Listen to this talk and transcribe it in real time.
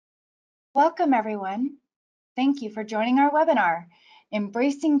Welcome, everyone. Thank you for joining our webinar,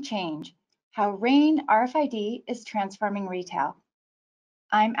 Embracing Change, How RAIN RFID is Transforming Retail.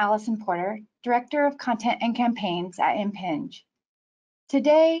 I'm Allison Porter, Director of Content and Campaigns at Impinj.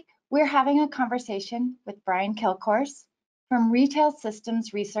 Today, we're having a conversation with Brian Kilcourse from Retail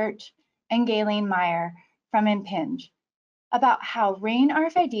Systems Research and Gaylene Meyer from Impinj about how RAIN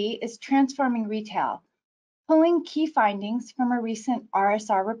RFID is transforming retail, pulling key findings from a recent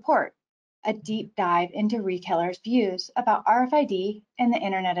RSR report, a deep dive into retailers' views about RFID and the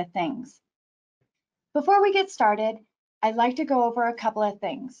Internet of Things. Before we get started, I'd like to go over a couple of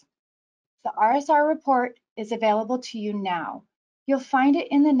things. The RSR report is available to you now. You'll find it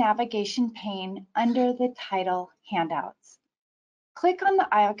in the navigation pane under the title Handouts. Click on the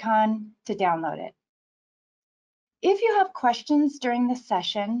icon to download it. If you have questions during the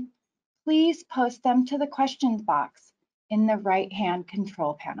session, please post them to the questions box in the right-hand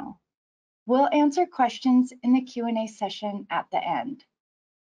control panel. We'll answer questions in the Q&A session at the end.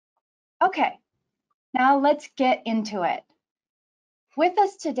 Okay, now let's get into it. With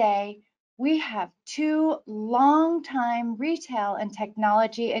us today, we have two longtime retail and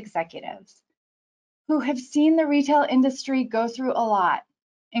technology executives who have seen the retail industry go through a lot,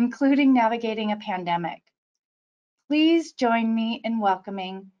 including navigating a pandemic. Please join me in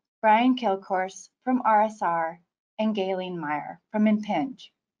welcoming Brian Kilcourse from RSR and Gaylene Meyer from Impinj.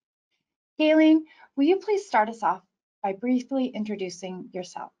 Gaylene, will you please start us off by briefly introducing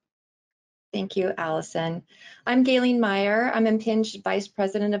yourself? Thank you, Allison. I'm Gaylene Meyer. I'm Impinj Vice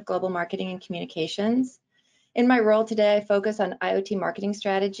President of Global Marketing and Communications. In my role today, I focus on IoT marketing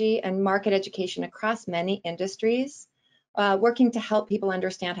strategy and market education across many industries, working to help people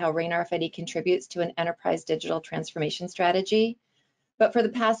understand how RAIN RFID contributes to an enterprise digital transformation strategy. But for the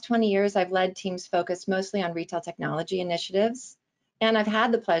past 20 years, I've led teams focused mostly on retail technology initiatives. And I've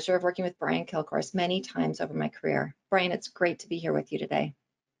had the pleasure of working with Brian Kilcourse many times over my career. Brian, it's great to be here with you today.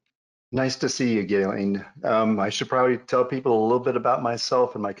 Nice to see you, Gaylene. I should probably tell people a little bit about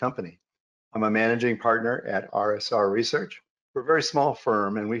myself and my company. I'm a managing partner at RSR Research. We're a very small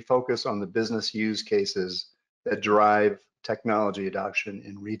firm, and we focus on the business use cases that drive technology adoption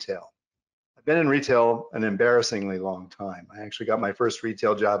in retail. I've been in retail an embarrassingly long time. I actually got my first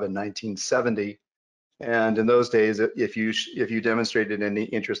retail job in 1970. And in those days, if you demonstrated any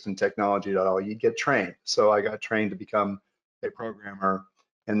interest in technology at all, you'd get trained. So I got trained to become a programmer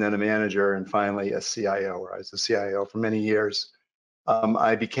and then a manager and finally a CIO, where I was a CIO for many years.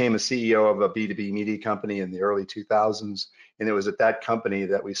 I became a CEO of a B2B media company in the early 2000s, and it was at that company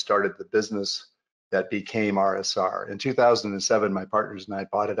that we started the business that became RSR. In 2007, my partners and I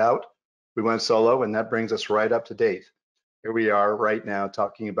bought it out. We went solo, and that brings us right up to date. Here we are right now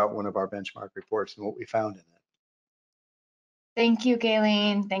talking about one of our benchmark reports and what we found in it. Thank you,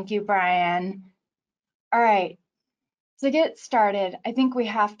 Gaylene. Thank you, Brian. All right, to get started, I think we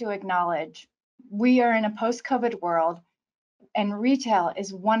have to acknowledge we are in a post-COVID world, and retail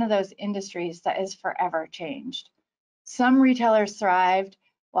is one of those industries that is forever changed. Some retailers thrived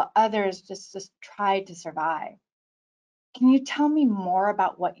while others just tried to survive. Can you tell me more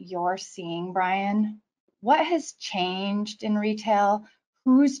about what you're seeing, Brian? What has changed in retail?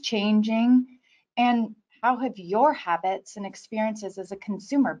 Who's changing? And how have your habits and experiences as a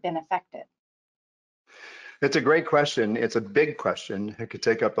consumer been affected? It's a great question. It's a big question. It could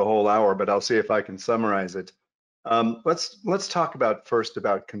take up the whole hour, but I'll see if I can summarize it. Let's talk first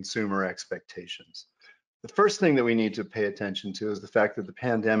about consumer expectations. The first thing that we need to pay attention to is the fact that the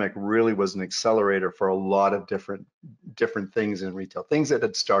pandemic really was an accelerator for a lot of different things in retail, things that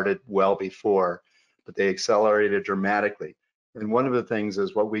had started well before, but they accelerated dramatically. And one of the things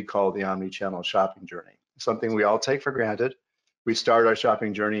is what we call the omni-channel shopping journey, something we all take for granted. We start our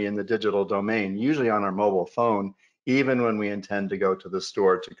shopping journey in the digital domain, usually on our mobile phone, even when we intend to go to the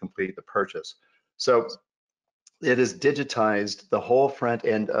store to complete the purchase. So it has digitized the whole front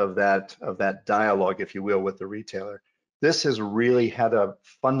end of that dialogue, if you will, with the retailer. This has really had a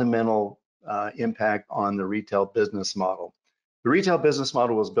fundamental impact on the retail business model. The retail business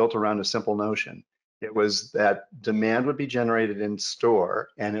model was built around a simple notion. It was that demand would be generated in store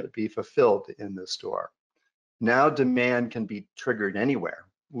and it would be fulfilled in the store. Now demand can be triggered anywhere,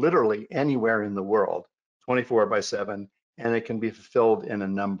 literally anywhere in the world, 24/7, and it can be fulfilled in a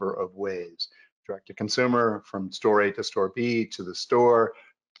number of ways. Direct to consumer, from store A to store B to the store,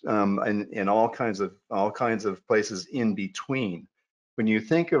 and all kinds of places in between. When you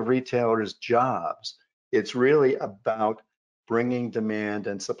think of retailers' jobs, it's really about bringing demand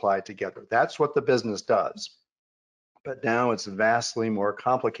and supply together. That's what the business does. But now it's vastly more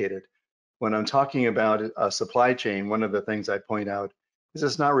complicated. When I'm talking about a supply chain, one of the things I point out is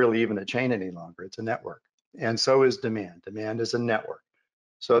it's not really even a chain any longer, it's a network. And so is demand. Demand is a network.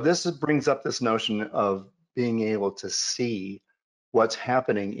 So this brings up this notion of being able to see what's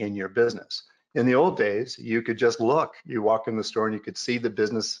happening in your business. In the old days, you could just look. You walk in the store and you could see the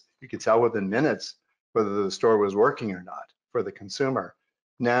business. You could tell within minutes whether the store was working or not for the consumer.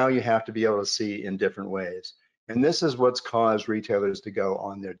 Now you have to be able to see in different ways. And this is what's caused retailers to go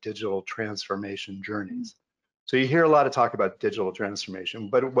on their digital transformation journeys. So you hear a lot of talk about digital transformation,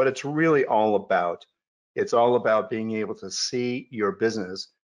 but what it's really all about, it's all about being able to see your business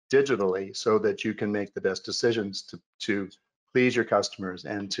digitally so that you can make the best decisions to please your customers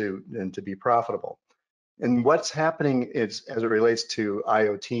and to be profitable. And what's happening is, as it relates to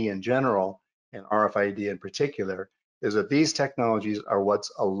IoT in general and RFID in particular, is that these technologies are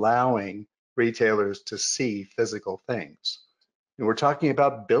what's allowing retailers to see physical things. And we're talking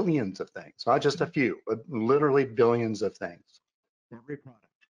about billions of things, not just a few, but literally billions of things. Every product,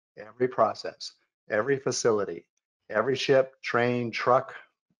 every process, every facility, every ship, train, truck,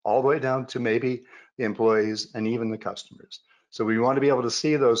 all the way down to maybe the employees and even the customers. So we want to be able to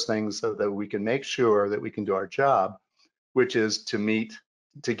see those things so that we can make sure that we can do our job, which is to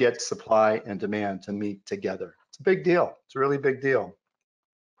get supply and demand to meet together. It's a big deal. It's a really big deal.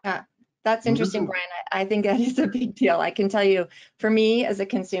 Yeah, that's interesting, Brian. I think that is a big deal. I can tell you, for me as a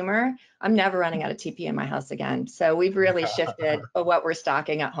consumer, I'm never running out of TP in my house again. So we've really shifted what we're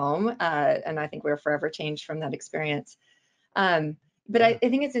stocking at home, and I think we're forever changed from that experience. But I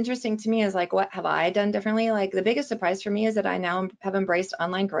think it's interesting to me is like, what have I done differently? Like the biggest surprise for me is that I now have embraced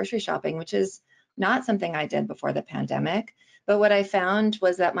online grocery shopping, which is not something I did before the pandemic. But what I found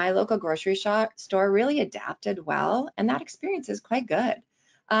was that my local grocery store really adapted well, and that experience is quite good.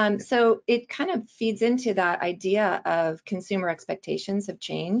 So it kind of feeds into that idea of consumer expectations have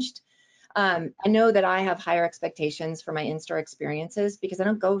changed. I know that I have higher expectations for my in-store experiences because I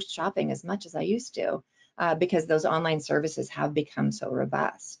don't go shopping as much as I used to. Because those online services have become so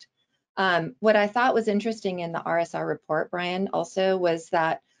robust. What I thought was interesting in the RSR report, Brian, also was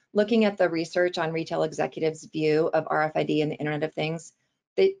that looking at the research on retail executives' view of RFID and the Internet of Things,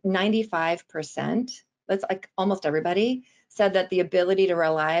 95%, that's like almost everybody, said that the ability to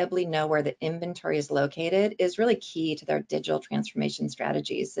reliably know where the inventory is located is really key to their digital transformation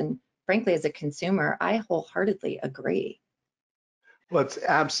strategies. And frankly, as a consumer, I wholeheartedly agree. Well, it's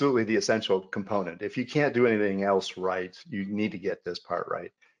absolutely the essential component. If you can't do anything else right, you need to get this part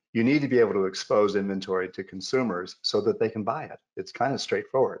right. You need to be able to expose inventory to consumers so that they can buy it. It's kind of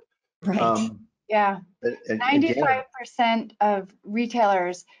straightforward. Right. Yeah. 95% of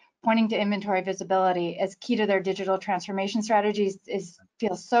retailers pointing to inventory visibility as key to their digital transformation strategies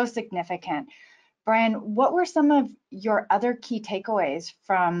feels so significant. Brian, what were some of your other key takeaways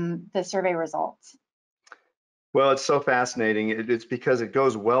from the survey results? Well, it's so fascinating. It's because it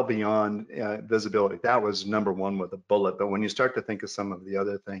goes well beyond visibility. That was number one with a bullet. But when you start to think of some of the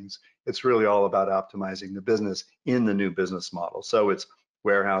other things, it's really all about optimizing the business in the new business model. So it's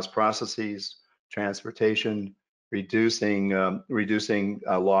warehouse processes, transportation, reducing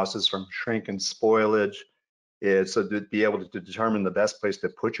losses from shrink and spoilage. It's to be able to determine the best place to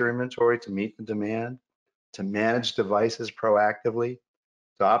put your inventory to meet the demand, to manage devices proactively,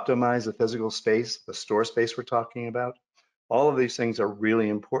 to optimize the physical space, the store space we're talking about. All of these things are really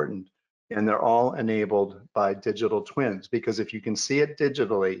important, and they're all enabled by digital twins, because if you can see it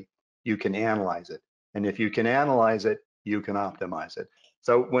digitally, you can analyze it. And if you can analyze it, you can optimize it.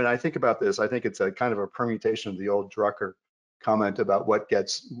 So when I think about this, I think it's a kind of a permutation of the old Drucker comment about what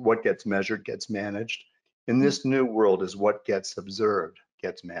gets measured gets managed. In this new world is what gets observed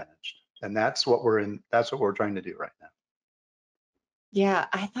gets managed. And that's what we're trying to do right now. Yeah,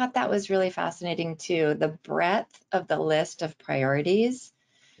 I thought that was really fascinating too. The breadth of the list of priorities.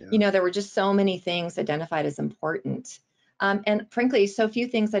 Yeah. You know, there were just so many things identified as important. And frankly, so few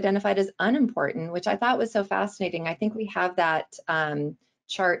things identified as unimportant, which I thought was so fascinating. I think we have that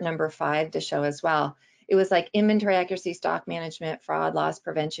chart number 5 to show as well. It was like inventory accuracy, stock management, fraud, loss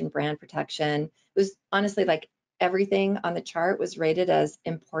prevention, brand protection. It was honestly like everything on the chart was rated as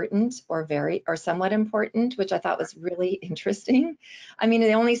important or somewhat important, which I thought was really interesting. I mean,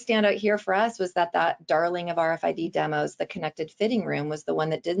 the only standout here for us was that darling of RFID demos, the connected fitting room, was the one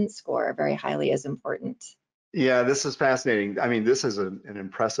that didn't score very highly as important. Yeah, this is fascinating. I mean, this is an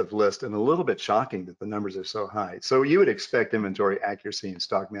impressive list and a little bit shocking that the numbers are so high. So you would expect inventory accuracy and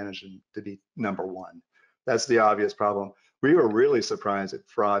stock management to be number 1. That's the obvious problem. We were really surprised that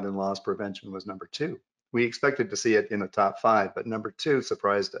fraud and loss prevention was number 2. We expected to see it in the top 5, but number 2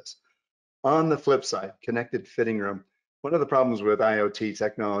 surprised us. On the flip side, connected fitting room, one of the problems with IoT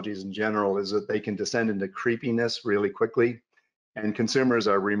technologies in general is that they can descend into creepiness really quickly. And consumers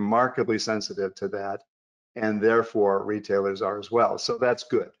are remarkably sensitive to that, and therefore retailers are as well. So that's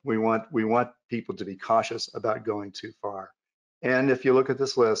good. We want people to be cautious about going too far. And if you look at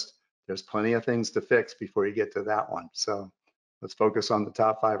this list, there's plenty of things to fix before you get to that one. So let's focus on the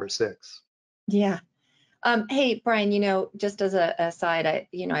top 5 or 6. Yeah. Hey, Brian, just as a aside,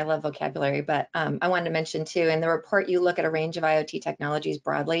 I love vocabulary, but I wanted to mention too, in the report, you look at a range of IoT technologies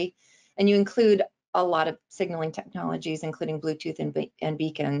broadly, and you include a lot of signaling technologies, including Bluetooth and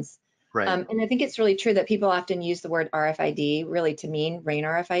beacons. Right. And I think it's really true that people often use the word RFID really to mean RAIN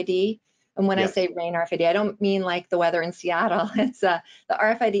RFID. And when I say RAIN RFID, I don't mean like the weather in Seattle. It's the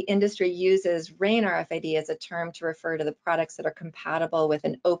RFID industry uses RAIN RFID as a term to refer to the products that are compatible with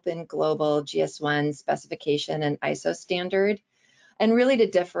an open global GS1 specification and ISO standard, and really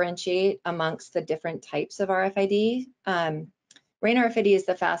to differentiate amongst the different types of RFID. RAIN RFID is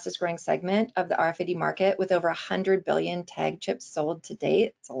the fastest growing segment of the RFID market with over 100 billion tag chips sold to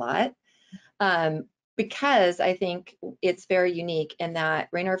date. It's a lot. Because I think it's very unique in that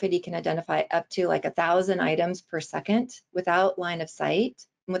RAIN RFID can identify up to like 1,000 items per second without line of sight,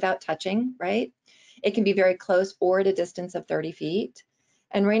 without touching, right? It can be very close or at a distance of 30 feet.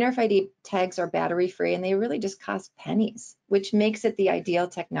 And RAIN RFID tags are battery free and they really just cost pennies, which makes it the ideal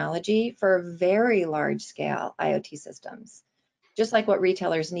technology for very large scale IoT systems. Just like what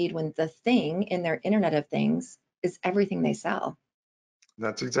retailers need when the thing in their Internet of Things is everything they sell.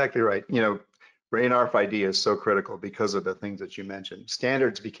 That's exactly right. RAIN RFID is so critical because of the things that you mentioned.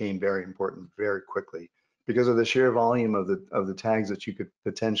 Standards became very important very quickly because of the sheer volume of the tags that you could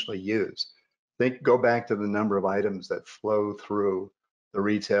potentially use. Go back to the number of items that flow through the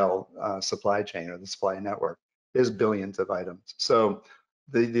retail supply chain or the supply network is billions of items. So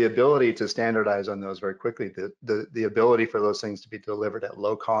the ability to standardize on those very quickly, the ability for those things to be delivered at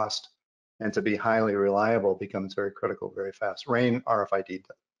low cost and to be highly reliable becomes very critical very fast. RAIN RFID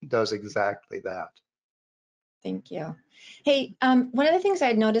does exactly that. Thank you. Hey, one of the things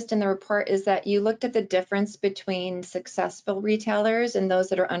I noticed in the report is that you looked at the difference between successful retailers and those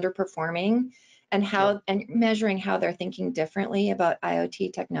that are underperforming, and and measuring how they're thinking differently about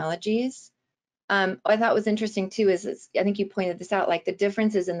IoT technologies. What I thought was interesting too is I think you pointed this out, like the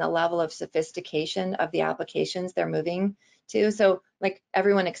differences in the level of sophistication of the applications they're moving to. So like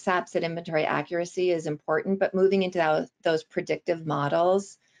everyone accepts that inventory accuracy is important, but moving into those predictive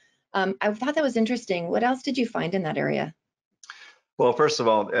models, I thought that was interesting. What else did you find in that area? Well, first of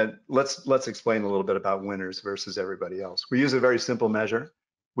all, let's explain a little bit about winners versus everybody else. We use a very simple measure.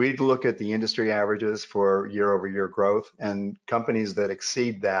 We look at the industry averages for year-over-year growth, and companies that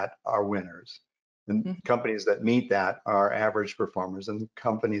exceed that are winners. And companies that meet that are average performers, and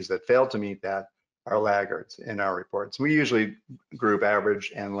companies that fail to meet that are laggards in our reports. We usually group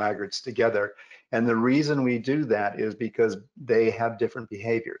average and laggards together. And the reason we do that is because they have different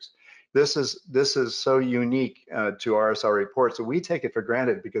behaviors. This is so unique to RSR reports that we take it for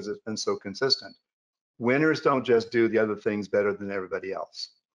granted because it's been so consistent. Winners don't just do the other things better than everybody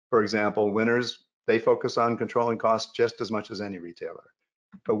else. For example, winners, they focus on controlling costs just as much as any retailer.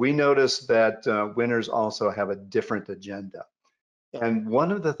 But we notice that winners also have a different agenda. And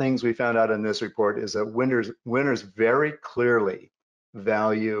one of the things we found out in this report is that winners very clearly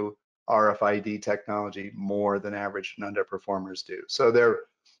value RFID technology more than average and underperformers do. So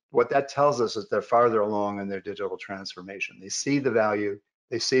what that tells us is they're farther along in their digital transformation. They see the value,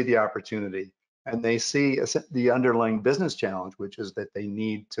 they see the opportunity, and they see the underlying business challenge, which is that they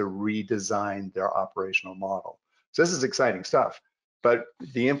need to redesign their operational model. So this is exciting stuff, but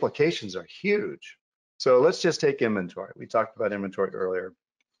the implications are huge. So let's just take inventory. We talked about inventory earlier.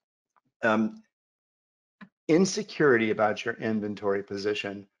 Insecurity about your inventory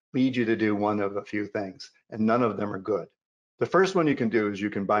position leads you to do one of a few things, and none of them are good. The first one you can do is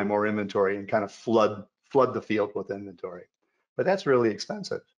you can buy more inventory and kind of flood the field with inventory, but that's really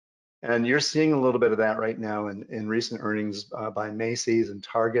expensive. And you're seeing a little bit of that right now in recent earnings by Macy's and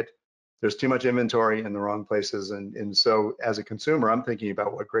Target. There's too much inventory in the wrong places. And so as a consumer, I'm thinking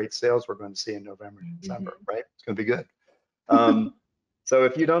about what great sales we're going to see in November and December, right? It's going to be good. So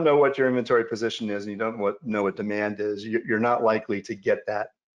if you don't know what your inventory position is and you don't know what demand is, you're not likely to get that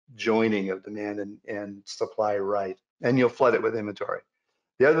joining of demand and supply right, and you'll flood it with inventory.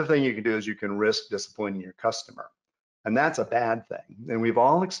 The other thing you can do is you can risk disappointing your customer, and that's a bad thing. And we've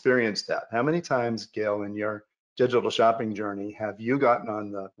all experienced that. How many times, Gail, in your digital shopping journey have you gotten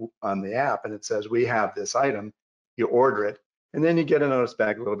on the app and it says we have this item, you order it, and then you get a notice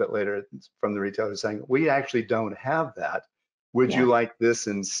back a little bit later from the retailer saying we actually don't have that. Would you like this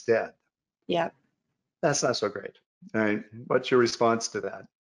instead? Yeah. That's not so great. All right. What's your response to that?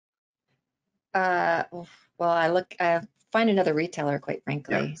 Well, I find another retailer, quite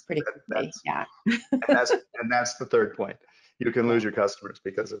frankly, Yes, pretty quickly. Yeah. and that's the third point. You can lose your customers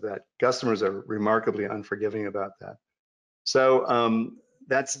because of that. Customers are remarkably unforgiving about that. So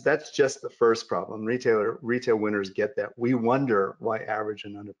that's just the first problem. Retail winners get that. We wonder why average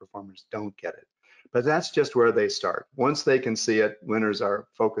and underperformers don't get it. But that's just where they start. Once they can see it, winners are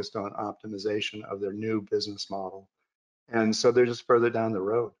focused on optimization of their new business model. And so they're just further down the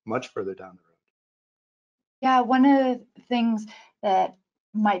road, much further down the road. Yeah, one of the things that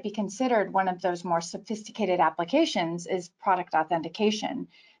might be considered one of those more sophisticated applications is product authentication.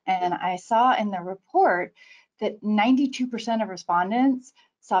 And I saw in the report that 92% of respondents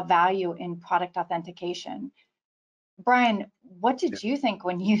saw value in product authentication. Brian, what did you think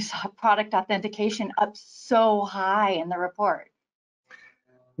when you saw product authentication up so high in the report?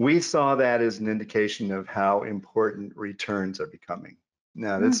 We saw that as an indication of how important returns are becoming.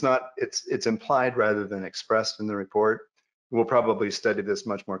 Now, that's not, it's implied rather than expressed in the report. We'll probably study this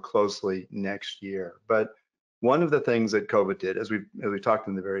much more closely next year. But one of the things that COVID did, as we talked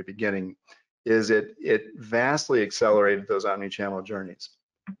in the very beginning, is it vastly accelerated those omni-channel journeys.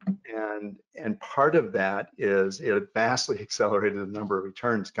 And part of that is it vastly accelerated the number of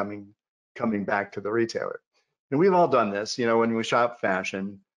returns coming back to the retailer. And we've all done this, you know, when we shop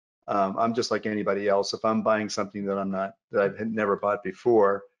fashion, I'm just like anybody else. If I'm buying something that I've never bought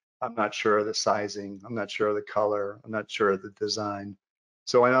before, I'm not sure of the sizing, I'm not sure of the color, I'm not sure of the design.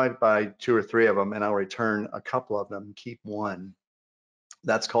 So I might buy 2 or 3 of them and I'll return a couple of them and keep one.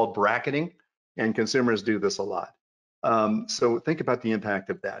 That's called bracketing, and consumers do this a lot. So think about the impact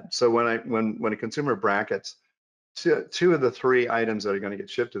of that. So when a consumer brackets, 2 of the 3 items that are going to get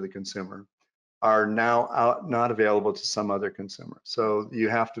shipped to the consumer are now not available to some other consumer. So you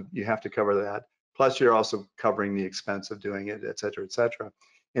have to cover that. Plus you're also covering the expense of doing it, et cetera, et cetera.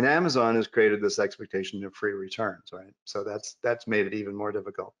 And Amazon has created this expectation of free returns, right? So that's made it even more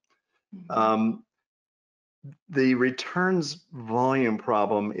difficult. The returns volume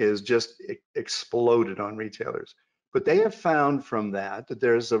problem is just exploded on retailers. But they have found from that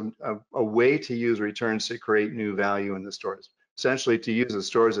there's a way to use returns to create new value in the stores. Essentially to use the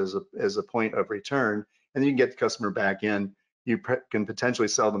stores as a point of return, and you can get the customer back in. You can potentially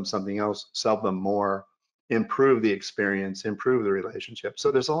sell them something else, sell them more, improve the experience, improve the relationship. So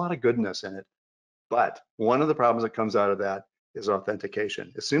there's a lot of goodness in it. But one of the problems that comes out of that is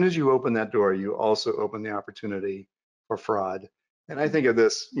authentication. As soon as you open that door, you also open the opportunity for fraud. And I think of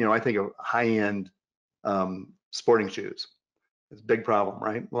this, you know, I think of high-end sporting shoes. It's a big problem,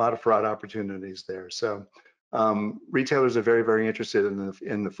 right? A lot of fraud opportunities there. So retailers are very, very interested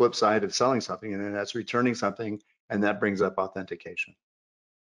in the flip side of selling something, and then that's returning something, and that brings up authentication.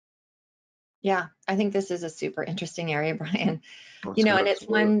 Yeah, I think this is a super interesting area, Brian. Well, You know, and it's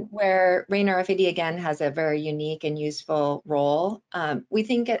one where RAIN RFID again has a very unique and useful role. We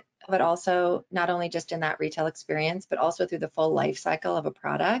think of it also not only just in that retail experience, but also through the full life cycle of a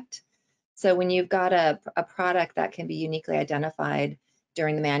product. So when you've got a product that can be uniquely identified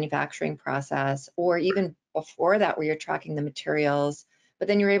during the manufacturing process, or even before that, where you're tracking the materials, but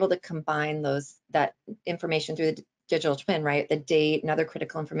then you're able to combine that information through the digital twin, right? The date and other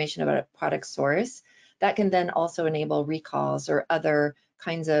critical information about a product source, that can then also enable recalls or other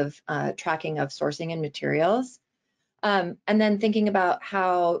kinds of tracking of sourcing and materials. And then thinking about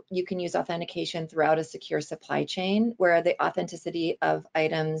how you can use authentication throughout a secure supply chain where the authenticity of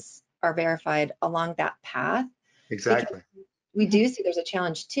items are verified along that path. Exactly. Because we do see there's a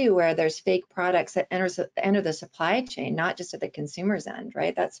challenge too, where there's fake products that enter the supply chain, not just at the consumer's end,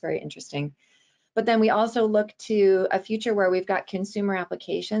 right? That's very interesting. But then we also look to a future where we've got consumer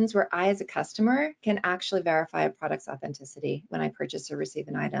applications where I, as a customer, can actually verify a product's authenticity when I purchase or receive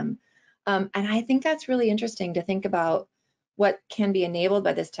an item. And I think that's really interesting to think about what can be enabled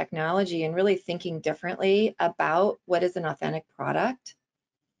by this technology and really thinking differently about what is an authentic product.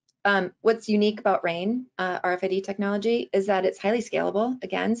 What's unique about RAIN RFID technology is that it's highly scalable,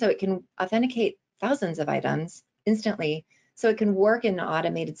 again, so it can authenticate thousands of items instantly. So it can work in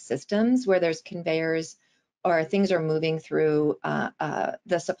automated systems where there's conveyors or things are moving through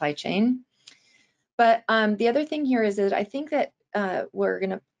the supply chain. But the other thing here is that I think that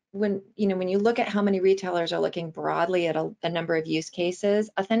when you look at how many retailers are looking broadly at a number of use cases,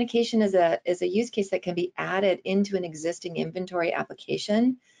 authentication is a use case that can be added into an existing inventory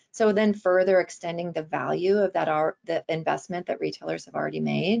application. So then further extending the value of the investment that retailers have already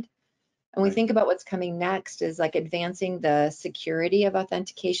made. And we think about what's coming next is like advancing the security of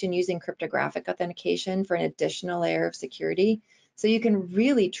authentication using cryptographic authentication for an additional layer of security. So you can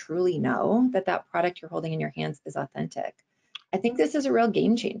really truly know that that product you're holding in your hands is authentic. I think this is a real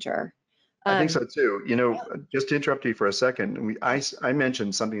game changer. I think so too. You know, just to interrupt you for a second, I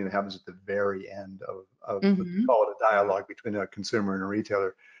mentioned something that happens at the very end of call it a dialogue between a consumer and a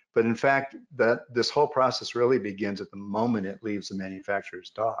retailer. But in fact, this whole process really begins at the moment it leaves the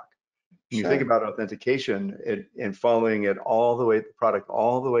manufacturer's dock. When you think about authentication and following it all the way, the product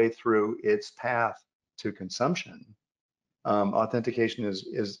all the way through its path to consumption, authentication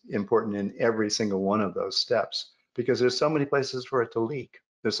is important in every single one of those steps because there's so many places for it to leak.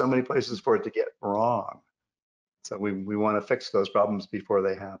 There's so many places for it to get wrong. So we want to fix those problems before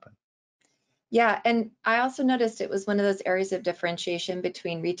they happen. Yeah, and I also noticed it was one of those areas of differentiation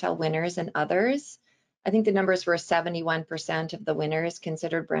between retail winners and others. I think the numbers were 71% of the winners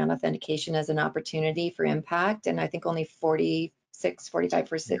considered brand authentication as an opportunity for impact, and I think only 45%,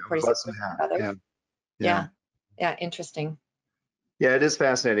 46% others. Yeah, interesting. Yeah, it is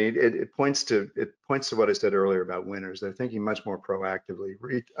fascinating. It points to what I said earlier about winners. They're thinking much more proactively.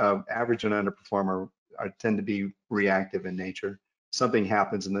 Average and underperformer tend to be reactive in nature. Something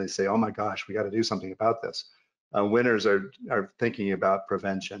happens and they say, "Oh my gosh, we got to do something about this." Winners are thinking about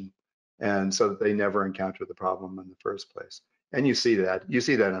prevention, and so they never encounter the problem in the first place. And you see that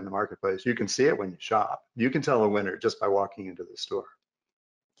in the marketplace. You can see it when you shop. You can tell a winner just by walking into the store.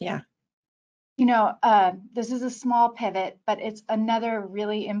 Yeah. You know, this is a small pivot, but it's another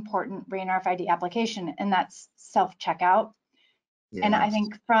really important RAIN RFID application, and that's self-checkout. Yes. And I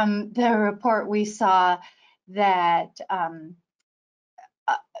think from the report we saw that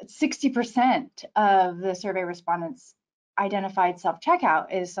 60% of the survey respondents identified self-checkout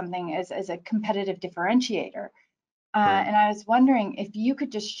as something as a competitive differentiator. Right. And I was wondering if you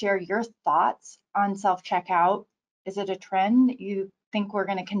could just share your thoughts on self-checkout. Is it a trend that you think we're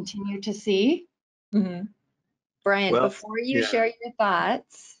going to continue to see? Mm-hmm. Brian, before you share your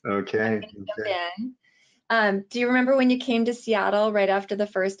thoughts, okay. Jump in. Do you remember when you came to Seattle right after the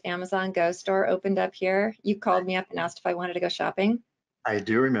first Amazon Go store opened up here? You called me up and asked if I wanted to go shopping. I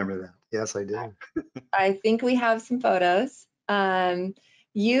do remember that. Yes, I do. I think we have some photos.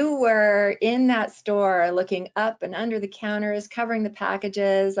 You were in that store looking up and under the counters, covering the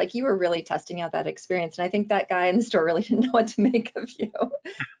packages, like you were really testing out that experience. And I think that guy in the store really didn't know what to make of you.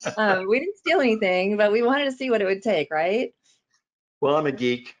 We didn't steal anything, but we wanted to see what it would take, right? Well, I'm a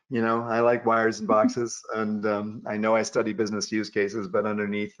geek, you know, I like wires and boxes, and I know I study business use cases, but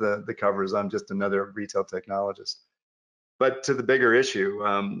underneath the covers, I'm just another retail technologist. But to the bigger issue,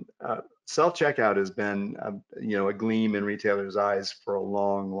 self-checkout has been, you know, a gleam in retailers' eyes for a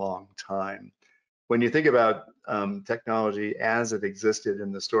long, long time. When you think about technology as it existed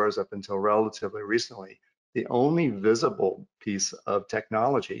in the stores up until relatively recently, the only visible piece of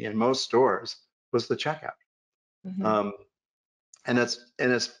technology in most stores was the checkout. Mm-hmm. And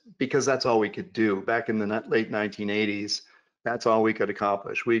it's because that's all we could do. Back in the late 1980s, that's all we could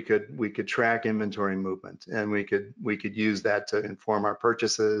accomplish. We could track inventory movement, and we could use that to inform our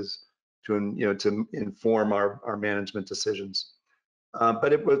purchases, to inform our management decisions.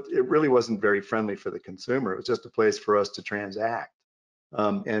 But it really wasn't very friendly for the consumer. It was just a place for us to transact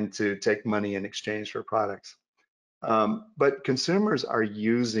and to take money in exchange for products. But consumers are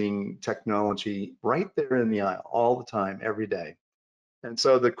using technology right there in the aisle all the time, every day. And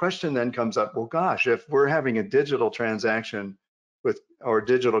so the question then comes up, well, gosh, if we're having a digital transaction or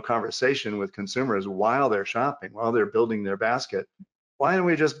digital conversation with consumers while they're shopping, while they're building their basket, why don't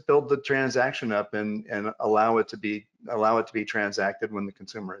we just build the transaction up and allow it to be transacted when the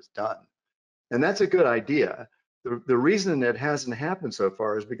consumer is done? And that's a good idea. The reason it hasn't happened so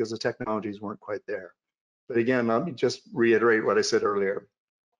far is because the technologies weren't quite there. But again, let me just reiterate what I said earlier.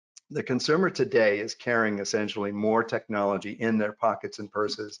 The consumer today is carrying essentially more technology in their pockets and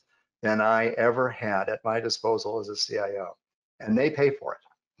purses than I ever had at my disposal as a CIO, and they pay for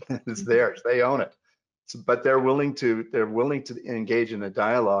it. It's theirs; they own it. But they're willing to engage in a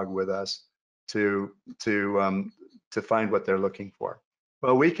dialogue with us to find what they're looking for.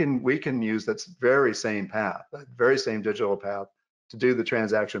 Well, we can use that very same path, that very same digital path, to do the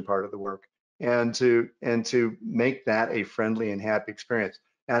transaction part of the work, and to make that a friendly and happy experience.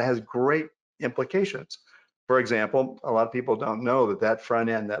 And it has great implications. For example, a lot of people don't know that front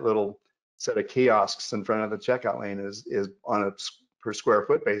end, that little set of kiosks in front of the checkout lane is on a per square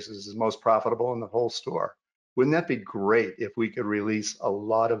foot basis is most profitable in the whole store. Wouldn't that be great if we could release a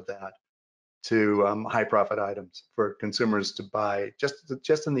lot of that to high profit items for consumers to buy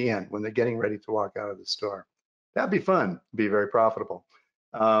just in the end when they're getting ready to walk out of the store? That'd be fun, be very profitable.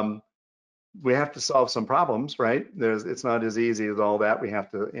 We have to solve some problems, right? It's not as easy as all that. We have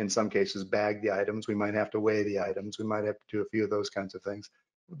to, in some cases, bag the items. We might have to weigh the items. We might have to do a few of those kinds of things.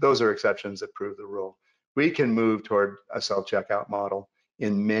 Those are exceptions that prove the rule. We can move toward a self-checkout model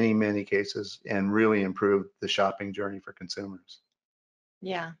in many, many cases and really improved the shopping journey for consumers.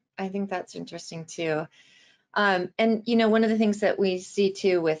 Yeah, I think that's interesting too. And one of the things that we see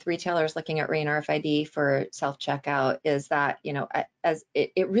too with retailers looking at RAIN RFID for self-checkout is that, as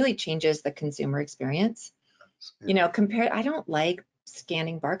it really changes the consumer experience. Yeah. I don't like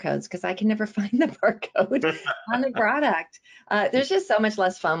scanning barcodes because I can never find the barcode on the product. There's just so much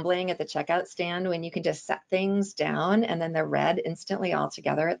less fumbling at the checkout stand when you can just set things down and then they're read instantly all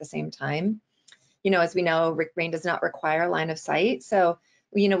together at the same time. As we know, RAIN does not require line of sight. So,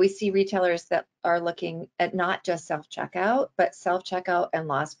 we see retailers that are looking at not just self-checkout, but self-checkout and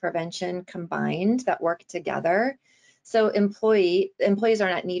loss prevention combined that work together. So employees are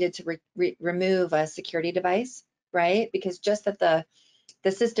not needed to remove a security device, right? Because just that the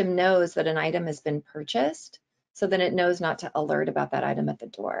system knows that an item has been purchased, so then it knows not to alert about that item at the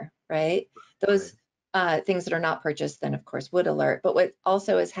door, right? Those things that are not purchased then of course would alert. But what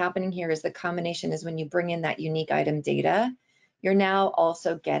also is happening here is the combination is when you bring in that unique item data, you're now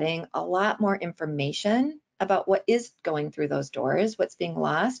also getting a lot more information about what is going through those doors, what's being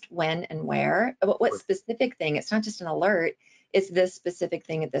lost, when and where, about what specific thing. It's not just an alert, it's this specific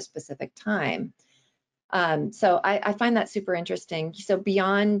thing at this specific time. So I find that super interesting. So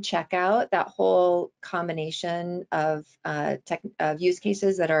beyond checkout, that whole combination of use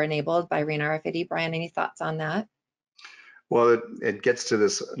cases that are enabled by RAIN RFID. Brian, any thoughts on that? Well, it gets to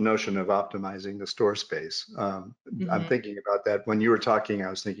this notion of optimizing the store space. I'm thinking about that. When you were talking, I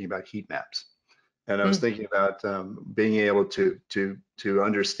was thinking about heat maps. And I was thinking about being able to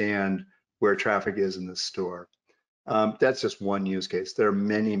understand where traffic is in the store. That's just one use case. There are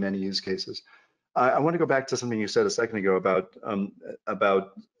many, many use cases. I want to go back to something you said a second ago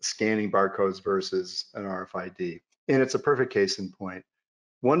about scanning barcodes versus an RFID. And it's a perfect case in point.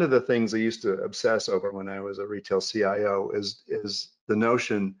 One of the things I used to obsess over when I was a retail CIO is the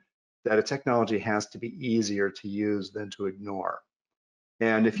notion that a technology has to be easier to use than to ignore.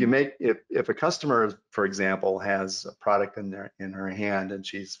 And if a customer, for example, has a product in her hand and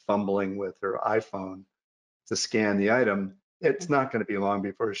she's fumbling with her iPhone to scan the item, it's not going to be long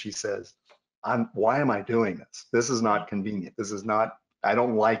before she says, why am I doing this? This is not convenient. This is not, I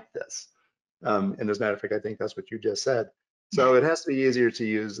don't like this. And as a matter of fact, I think that's what you just said. So it has to be easier to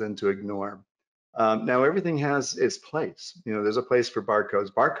use than to ignore. Now everything has its place. There's a place for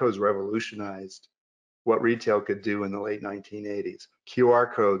barcodes. Barcodes revolutionized what retail could do in the late 1980s.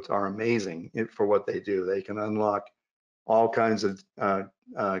 QR codes are amazing for what they do. They can unlock all kinds of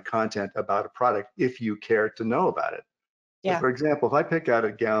content about a product if you care to know about it. Yeah. So for example, if I pick out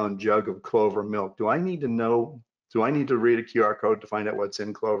a gallon jug of Clover milk, do I need to read a QR code to find out what's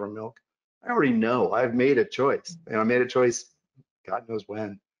in Clover milk? I already know. I've made a choice. I made a choice, God knows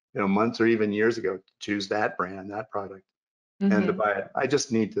when, months or even years ago, to choose that brand, that product, and to buy it. I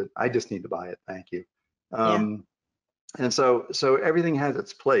just need to buy it. Thank you. And so everything has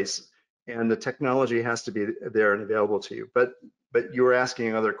its place, and the technology has to be there and available to you. But you were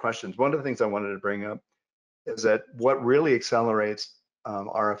asking other questions. One of the things I wanted to bring up is that what really accelerates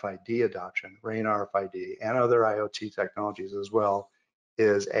RFID adoption, RAIN RFID, and other IoT technologies as well,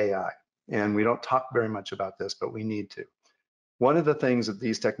 is AI. And we don't talk very much about this, but we need to. One of the things that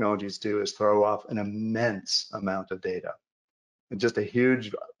these technologies do is throw off an immense amount of data. And just a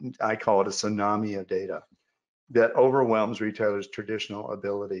huge, I call it a tsunami of data that overwhelms retailers' traditional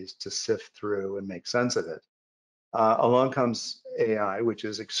abilities to sift through and make sense of it. Along comes AI, which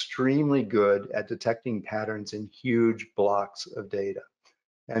is extremely good at detecting patterns in huge blocks of data,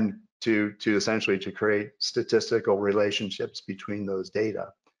 and to essentially to create statistical relationships between those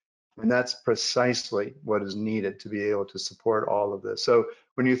data. And that's precisely what is needed to be able to support all of this. So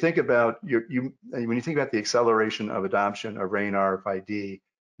when you think about when you think about the acceleration of adoption of RAIN RFID,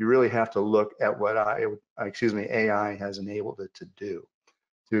 you really have to look at what AI has enabled it to do,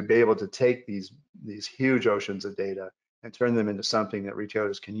 to be able to take these huge oceans of data and turn them into something that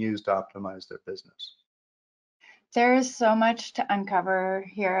retailers can use to optimize their business. There is so much to uncover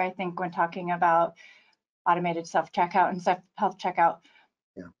here, I think, when talking about automated self-checkout and self-checkout.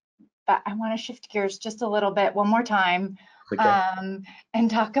 Yeah. But I want to shift gears just a little bit one more time, and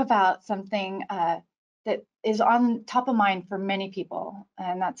talk about something that is on top of mind for many people,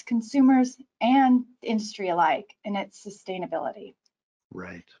 and that's consumers and industry alike, and it's sustainability.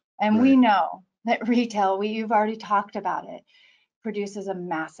 Right. And we know that retail, you've already talked about it, produces a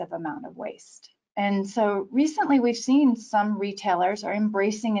massive amount of waste. And so recently we've seen some retailers are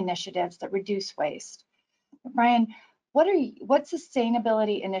embracing initiatives that reduce waste. Brian, what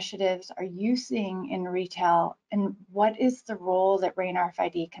sustainability initiatives are you seeing in retail, and what is the role that RAIN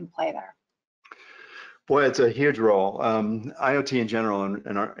RFID can play there? Boy, it's a huge role. IoT in general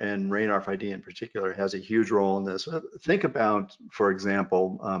and RAIN RFID in particular has a huge role in this. Think about, for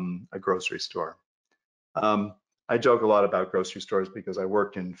example, a grocery store. I joke a lot about grocery stores because I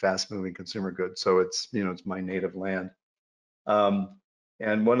work in fast-moving consumer goods, so it's it's my native land.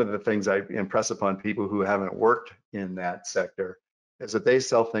 And one of the things I impress upon people who haven't worked in that sector is that they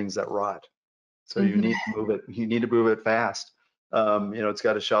sell things that rot. So you need to move it. You need to move it fast. It's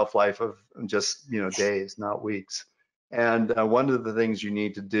got a shelf life of just days, not weeks. And one of the things you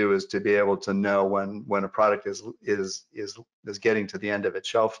need to do is to be able to know when a product is getting to the end of its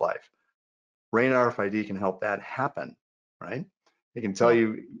shelf life. RAIN RFID can help that happen, right? It can tell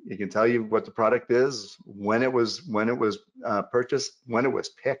you what the product is, when it was purchased, when it was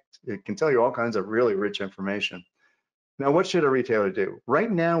picked. It can tell you all kinds of really rich information. Now, what should a retailer do?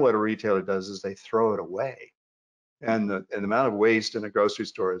 Right now, what a retailer does is they throw it away, and the amount of waste in a grocery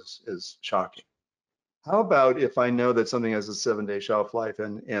store is shocking. How about if I know that something has a 7-day shelf life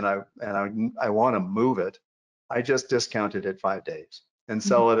and I want to move it, I just discount it at 5 days and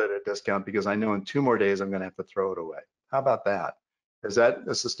sell it at a discount because I know in 2 more days I'm going to have to throw it away. How about that? Is that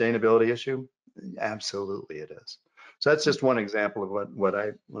a sustainability issue? Absolutely it is. So that's just one example of what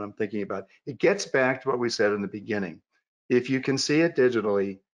I'm thinking about. It gets back to what we said in the beginning. If you can see it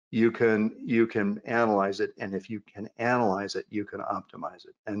digitally, you can analyze it, and if you can analyze it, you can optimize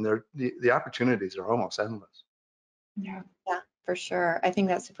it. And the opportunities are almost endless. Yeah, for sure. I think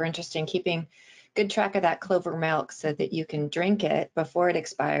that's super interesting, keeping good track of that Clover milk so that you can drink it before it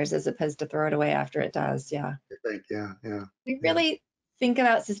expires as opposed to throw it away after it does. Yeah. I think, yeah. We really think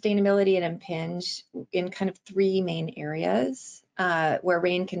about sustainability at Impinj in kind of 3 main areas where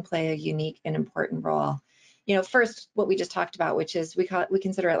RAIN can play a unique and important role. First, what we just talked about, which is we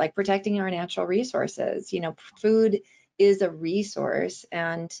consider it like protecting our natural resources. Food is a resource,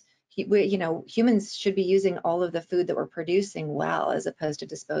 and humans should be using all of the food that we're producing well, as opposed to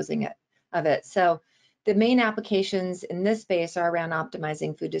disposing of it. So the main applications in this space are around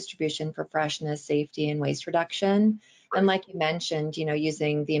optimizing food distribution for freshness, safety, and waste reduction. And like you mentioned,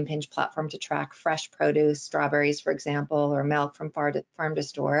 using the Impinj platform to track fresh produce, strawberries, for example, or milk from farm to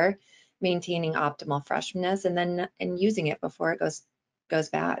store, maintaining optimal freshness, and using it before it goes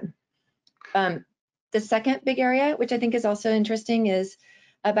bad. The second big area, which I think is also interesting, is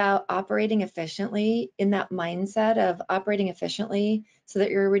about operating efficiently, in that mindset of operating efficiently so that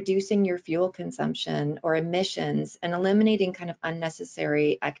you're reducing your fuel consumption or emissions and eliminating kind of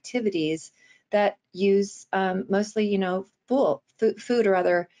unnecessary activities that use mostly, food or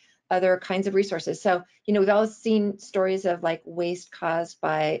other kinds of resources. So, we've all seen stories of like waste caused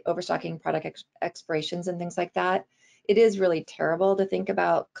by overstocking product expirations and things like that. It is really terrible to think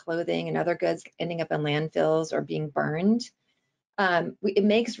about clothing and other goods ending up in landfills or being burned. It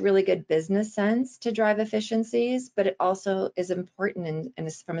makes really good business sense to drive efficiencies, but it also is important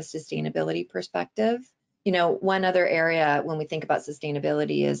from a sustainability perspective. One other area when we think about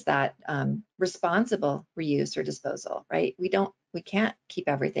sustainability is that responsible reuse or disposal, right? We can't keep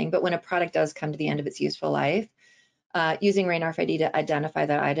everything, but when a product does come to the end of its useful life, using RAIN RFID to identify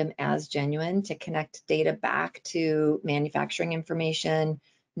that item as genuine, to connect data back to manufacturing information,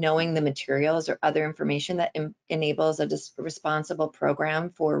 knowing the materials or other information that enables a responsible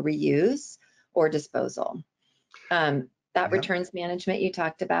program for reuse or disposal. That returns management you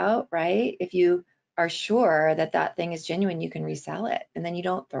talked about, right? If you are sure that that thing is genuine, you can resell it and then you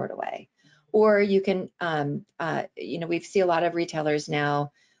don't throw it away. Or you can, we see a lot of retailers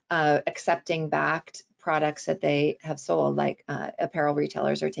now accepting backed products that they have sold, like apparel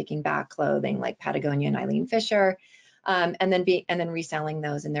retailers are taking back clothing like Patagonia and Eileen Fisher, and then reselling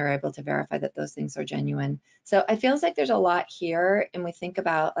those, and they're able to verify that those things are genuine. So it feels like there's a lot here, and we think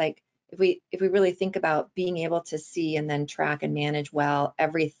about like if we really think about being able to see and then track and manage well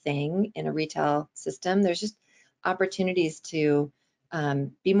everything in a retail system, there's just opportunities to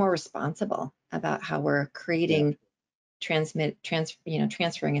be more responsible about how we're creating,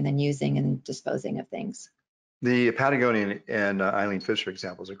 transferring and then using and disposing of things. The Patagonia and Eileen Fisher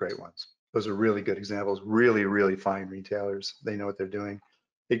examples are great ones. Those are really good examples, really, really fine retailers. They know what they're doing.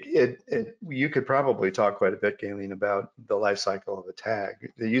 You could probably talk quite a bit, Gaylene, about the life cycle of a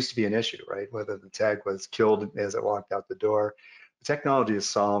tag. There used to be an issue, right? Whether the tag was killed as it walked out the door. The technology has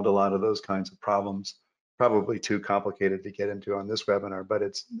solved a lot of those kinds of problems. Probably too complicated to get into on this webinar, but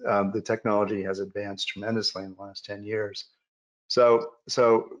it's the technology has advanced tremendously in the last 10 years. So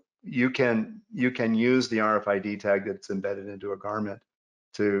you can use the RFID tag that's embedded into a garment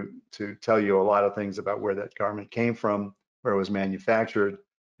to tell you a lot of things about where that garment came from, where it was manufactured,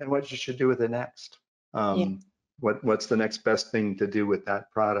 and what you should do with it next. What's the next best thing to do with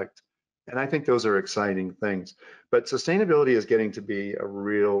that product? And I think those are exciting things. But sustainability is getting to be a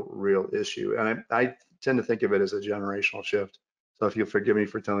real issue. And I tend to think of it as a generational shift. So if you'll forgive me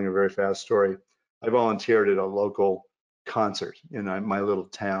for telling a very fast story, I volunteered at a local concert in my little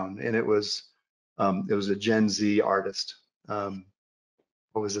town, and it was a Gen Z artist. What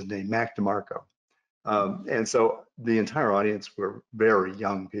was his name? Mac DeMarco. And so the entire audience were very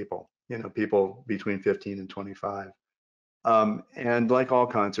young people, people between 15 and 25. And like all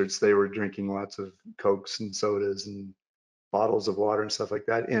concerts, they were drinking lots of Cokes and sodas and bottles of water and stuff like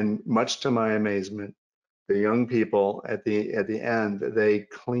that. And much to my amazement, the young people at the end, they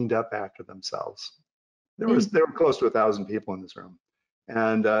cleaned up after themselves. There were close to 1,000 people in this room,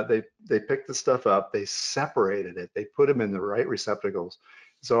 and they picked the stuff up, they separated it, they put them in the right receptacles.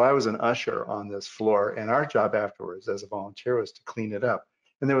 So I was an usher on this floor, and our job afterwards as a volunteer was to clean it up.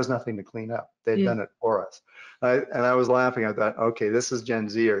 And there was nothing to clean up. They'd done it for us. And I was laughing. I thought, okay, this is Gen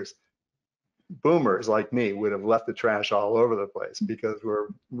Zers. Boomers like me would have left the trash all over the place because we're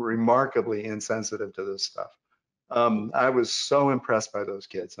remarkably insensitive to this stuff. I was so impressed by those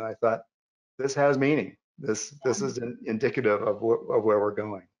kids, and I thought, this has meaning. This is indicative of where we're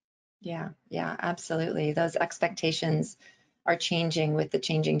going. Yeah, absolutely. Those expectations are changing with the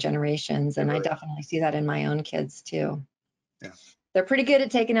changing generations, and I definitely see that in my own kids too. Yeah. They're pretty good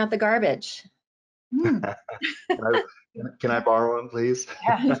at taking out the garbage. Can I borrow them, please?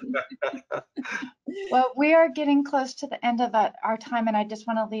 Yeah. Well, we are getting close to the end of our time, and I just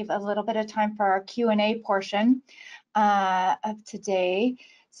want to leave a little bit of time for our Q&A portion of today.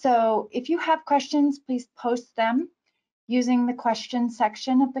 So if you have questions, please post them using the question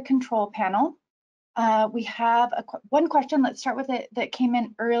section of the control panel. We have one question. Let's start with it that came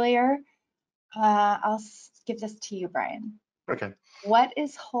in earlier. I'll give this to you, Brian. Okay. What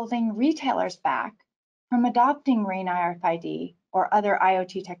is holding retailers back from adopting RAIN RFID or other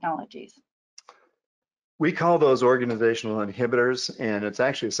IoT technologies? We call those organizational inhibitors, and it's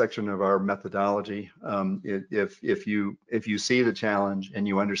actually a section of our methodology. If you see the challenge and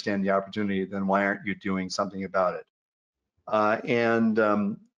you understand the opportunity, then why aren't you doing something about it?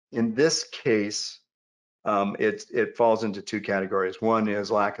 In this case, it falls into two categories. One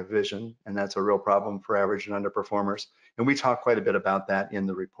is lack of vision, and that's a real problem for average and underperformers. And we talk quite a bit about that in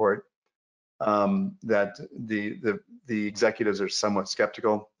the report. That the executives are somewhat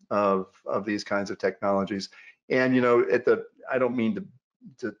skeptical of these kinds of technologies. And I don't mean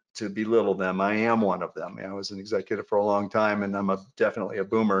to belittle them. I am one of them. I was an executive for a long time, and I'm definitely a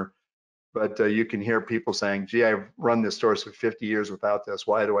boomer. But you can hear people saying, "Gee, I've run this store for 50 years without this.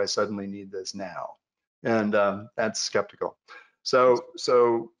 Why do I suddenly need this now?" And that's skeptical. So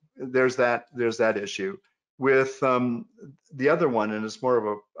there's that issue. With the other one, and it's more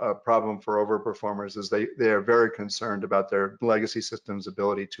of a problem for overperformers, is they are very concerned about their legacy system's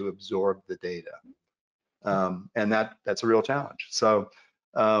ability to absorb the data, and that's a real challenge. So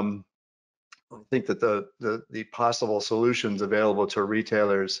I think that the possible solutions available to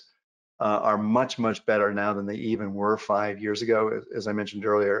retailers are much better now than they even were 5 years ago. As I mentioned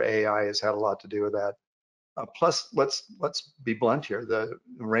earlier, AI has had a lot to do with that. Plus, let's be blunt here. The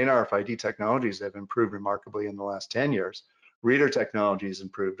RAIN RFID technologies have improved remarkably in the last 10 years. Reader technology has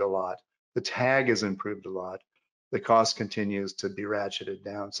improved a lot. The tag has improved a lot. The cost continues to be ratcheted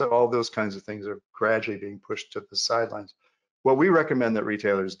down. So all those kinds of things are gradually being pushed to the sidelines. What we recommend that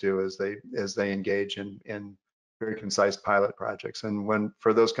retailers do is they engage in very concise pilot projects. And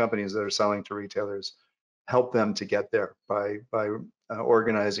for those companies that are selling to retailers, help them to get there by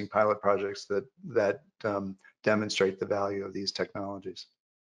organizing pilot projects that demonstrate the value of these technologies.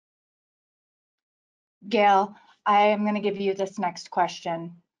 Gail, I am going to give you this next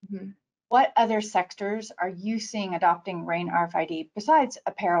question. What other sectors are you seeing adopting RAIN RFID besides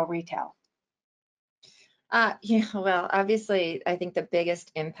apparel retail? Yeah, well, obviously, I think the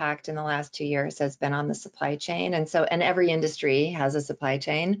biggest impact in the last 2 years has been on the supply chain. And every industry has a supply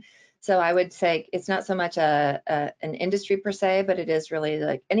chain. So I would say it's not so much an industry per se, but it is really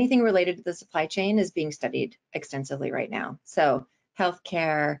like anything related to the supply chain is being studied extensively right now. So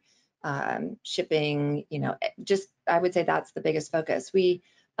healthcare, shipping, I would say that's the biggest focus. We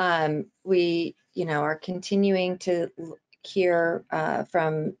are continuing to hear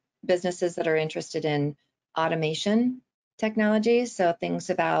from businesses that are interested in automation technologies. So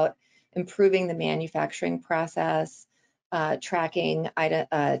things about improving the manufacturing process, tracking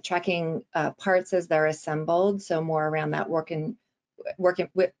parts as they're assembled. So more around that work in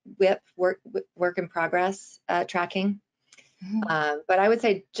progress tracking. But I would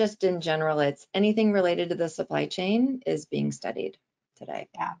say just in general, it's anything related to the supply chain is being studied today.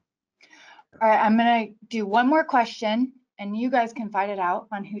 Yeah. All right, I'm going to do one more question, and you guys can fight it out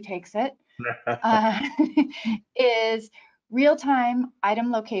on who takes it, is real-time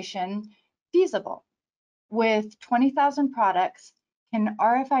item location feasible? With 20,000 products, can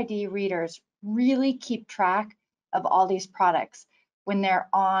RFID readers really keep track of all these products when they're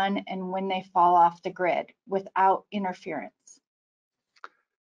on and when they fall off the grid without interference?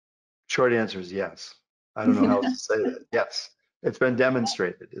 Short answer is yes. I don't know how else to say that. Yes, it's been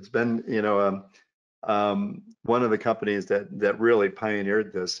demonstrated. It's been, one of the companies that really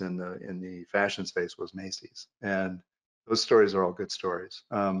pioneered this in the fashion space was Macy's, and those stories are all good stories.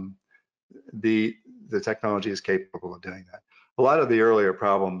 The technology is capable of doing that. A lot of the earlier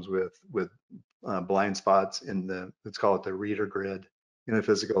problems with blind spots in let's call it the reader grid in a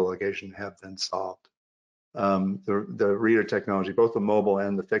physical location have been solved. The reader technology, both the mobile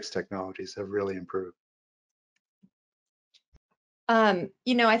and the fixed technologies, have really improved.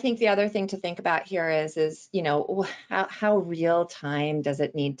 I think the other thing to think about here is how real time does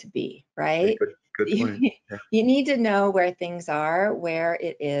it need to be, right? Good point. Yeah. You need to know where things are, where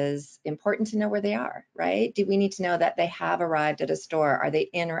it is important to know where they are, right? Do we need to know that they have arrived at a store? Are they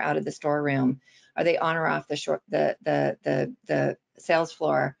in or out of the storeroom? Are they on or off the sales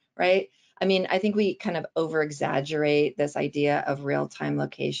floor, right? I mean, I think we kind of over-exaggerate this idea of real-time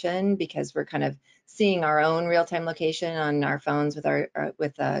location because we're kind of seeing our own real-time location on our phones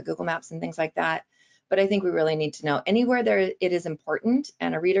with Google Maps and things like that. But I think we really need to know anywhere it is important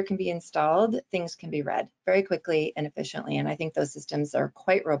and a reader can be installed, things can be read very quickly and efficiently. And I think those systems are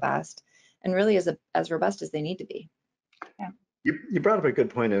quite robust and really as robust as they need to be. Yeah. You brought up a good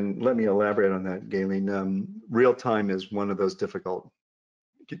point, and let me elaborate on that, Gaylene. Real time is one of those difficult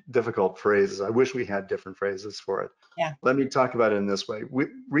phrases. I wish we had different phrases for it. Yeah. Let me talk about it in this way.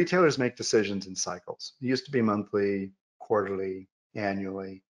 Retailers make decisions in cycles. It used to be monthly, quarterly,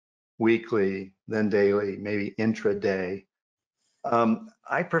 annually, weekly, then daily, maybe intraday.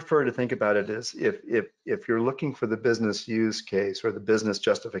 I prefer to think about it as if you're looking for the business use case or the business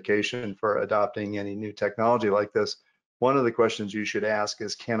justification for adopting any new technology like this, one of the questions you should ask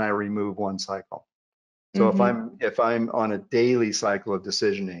is, can I remove one cycle? So if I'm on a daily cycle of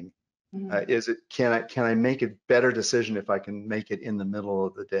decisioning, can I make a better decision if I can make it in the middle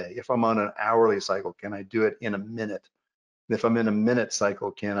of the day? If I'm on an hourly cycle, can I do it in a minute? If I'm in a minute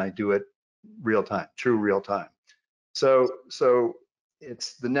cycle, can I do it real time, true real time? So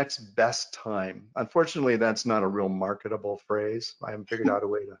it's the next best time. Unfortunately, that's not a real marketable phrase. I haven't figured out a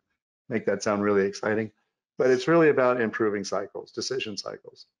way to make that sound really exciting, but it's really about improving cycles, decision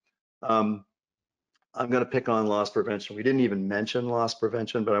cycles. I'm going to pick on loss prevention. We didn't even mention loss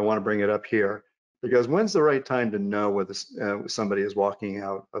prevention, but I want to bring it up here because when's the right time to know whether somebody is walking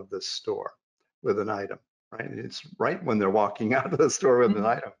out of the store with an item, right? It's right when they're walking out of the store with an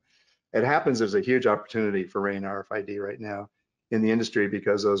item. It happens there's a huge opportunity for RAIN RFID right now in the industry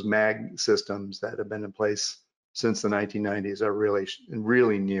because those MAG systems that have been in place since the 1990s are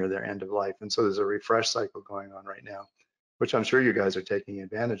really near their end of life. And so there's a refresh cycle going on right now, which I'm sure you guys are taking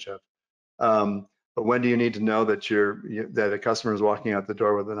advantage of. But when do you need to know that that a customer is walking out the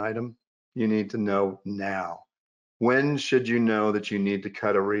door with an item? You need to know now. When should you know that you need to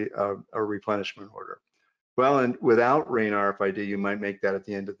cut a replenishment order? Well, and without RAIN RFID, you might make that at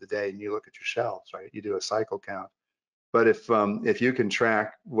the end of the day and you look at your shelves, right? You do a cycle count. But if you can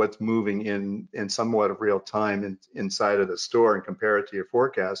track what's moving in somewhat of real time inside of the store and compare it to your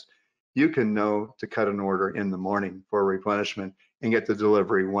forecast, you can know to cut an order in the morning for replenishment and get the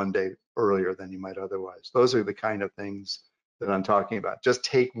delivery one day earlier than you might otherwise. Those are the kind of things that I'm talking about. Just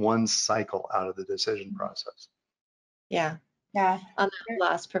take one cycle out of the decision process. Yeah. Yeah. On the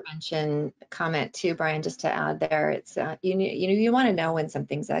loss prevention comment too, Brian, just to add there, it's you want to know when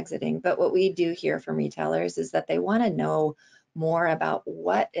something's exiting, but what we do hear from retailers is that they want to know more about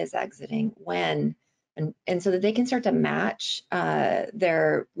what is exiting, when, and so that they can start to match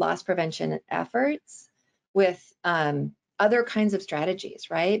their loss prevention efforts with other kinds of strategies,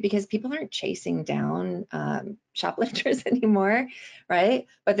 right? Because people aren't chasing down shoplifters anymore, right?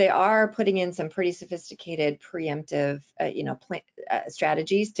 But they are putting in some pretty sophisticated preemptive,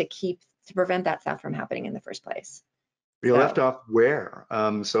 strategies to prevent that stuff from happening in the first place. You left off where?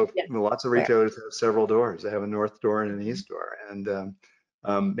 So yes, lots of retailers have several doors. They have a north door and an east door, and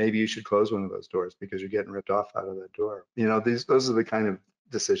maybe you should close one of those doors because you're getting ripped off out of that door. Those are the kind of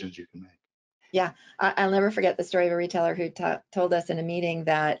decisions you can make. Yeah, I'll never forget the story of a retailer who told us in a meeting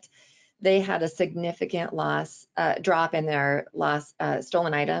that they had a significant drop in their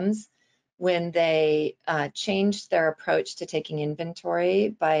stolen items when they changed their approach to taking inventory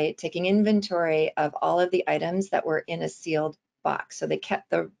by taking inventory of all of the items that were in a sealed box. So they kept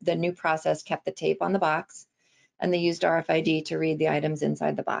the new process, kept the tape on the box, and they used RFID to read the items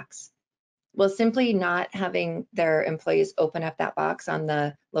inside the box. Well, simply not having their employees open up that box on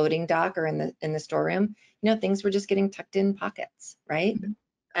the loading dock or in the storeroom, things were just getting tucked in pockets, right? Mm-hmm.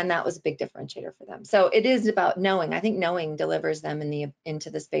 And that was a big differentiator for them. So it is about knowing. I think knowing delivers them into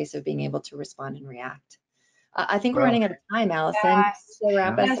the space of being able to respond and react. I think we're running out of time, Allison. Yes, So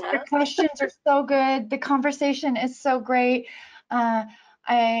wrap us yes, the up. questions are so good. The conversation is so great. I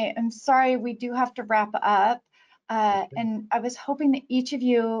am sorry we do have to wrap up. And I was hoping that each of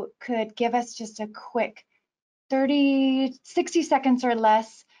you could give us just a quick 30, 60 seconds or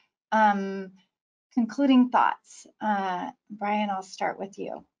less concluding thoughts. Brian, I'll start with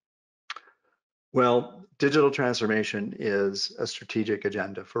you. Well, digital transformation is a strategic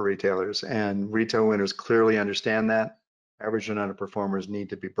agenda for retailers, and retail winners clearly understand that. Average and underperformers need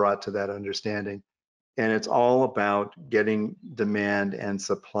to be brought to that understanding. And it's all about getting demand and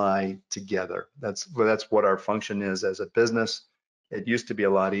supply together. That's what our function is as a business. It used to be a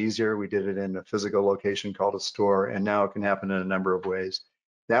lot easier. We did it in a physical location called a store, and now it can happen in a number of ways.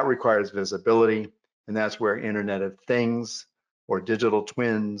 That requires visibility, and that's where Internet of Things or digital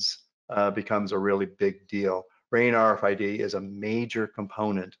twins becomes a really big deal. RAIN RFID is a major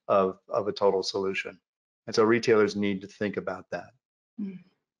component of a total solution. And so retailers need to think about that.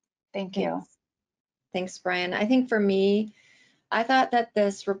 Thank you. Thanks, Brian. I think for me, I thought that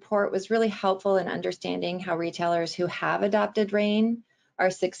this report was really helpful in understanding how retailers who have adopted RAIN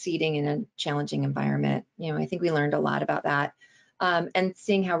are succeeding in a challenging environment. I think we learned a lot about that, and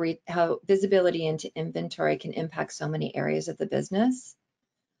seeing how visibility into inventory can impact so many areas of the business.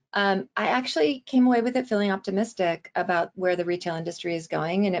 I actually came away with it feeling optimistic about where the retail industry is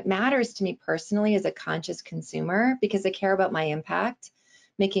going, and it matters to me personally as a conscious consumer because I care about my impact,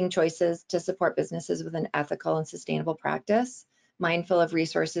 making choices to support businesses with an ethical and sustainable practice, mindful of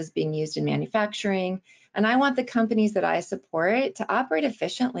resources being used in manufacturing, and I want the companies that I support to operate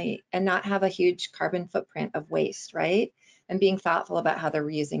efficiently and not have a huge carbon footprint of waste, right? And being thoughtful about how they're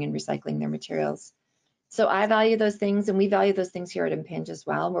reusing and recycling their materials. So I value those things, and we value those things here at Impinj as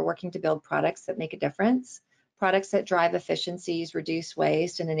well. We're working to build products that make a difference, products that drive efficiencies, reduce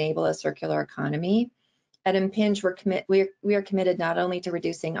waste, and enable a circular economy. At Impinj, we are committed not only to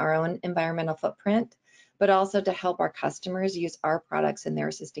reducing our own environmental footprint, but also to help our customers use our products in their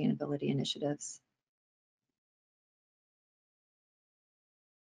sustainability initiatives.